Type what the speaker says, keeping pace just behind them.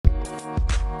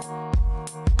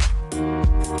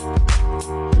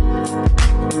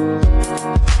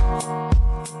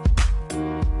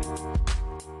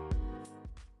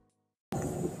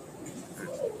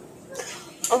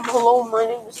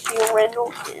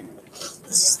in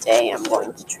this day, I'm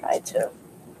going to try to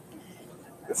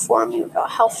inform you about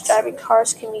how self-driving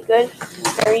cars can be good,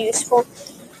 very useful,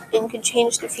 and can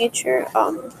change the future.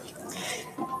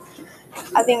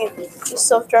 I think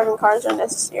self-driving cars are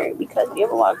necessary because we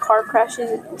have a lot of car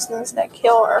crashes and incidents that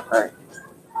kill or hurt,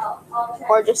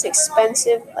 or just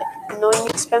expensive, like annoying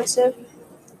expensive.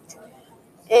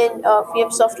 And if we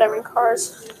have self-driving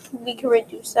cars, we can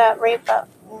reduce that rate by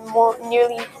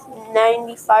nearly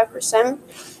 95%.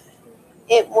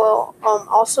 It will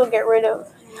also get rid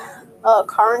of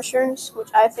car insurance, which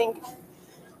I think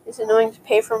is annoying to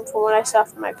pay from what I saw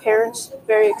from my parents.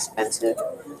 Very expensive.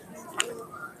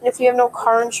 And if you have no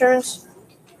car insurance,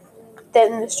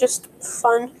 then it's just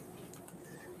fun.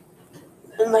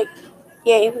 And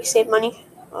yay, we save money.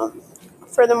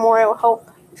 Furthermore, it will help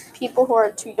people who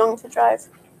are too young to drive,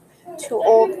 too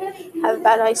old, have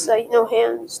bad eyesight, no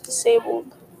hands,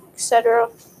 disabled, etc.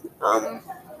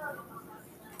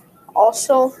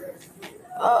 Also,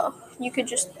 you could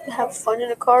just have fun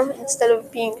in a car instead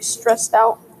of being stressed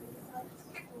out.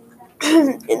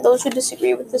 And those who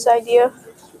disagree with this idea,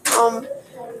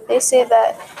 they say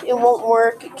that it won't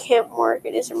work, it can't work,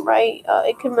 it isn't right,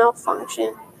 it could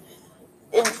malfunction.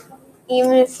 And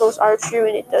even if those are true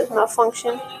and it does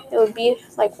malfunction, it would be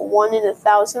like 1 in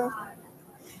 1,000.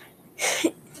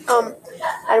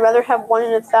 I'd rather have 1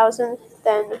 in 1,000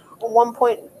 than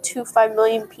 1.25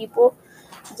 million people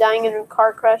dying in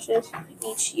car crashes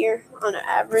each year, on an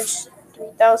average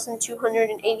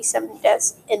 3,287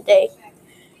 deaths a day.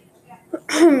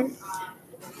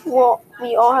 Well,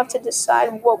 we all have to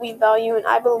decide what we value, and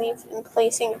I believe in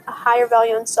placing a higher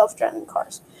value on self-driving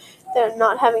cars than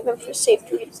not having them for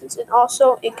safety reasons. And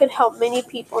also, it could help many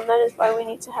people, and that is why we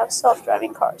need to have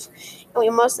self-driving cars. And we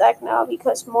must act now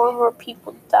because more and more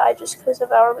people die just because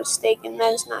of our mistake, and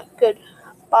that is not good.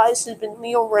 Bye, this has been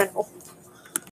Leo Rendell.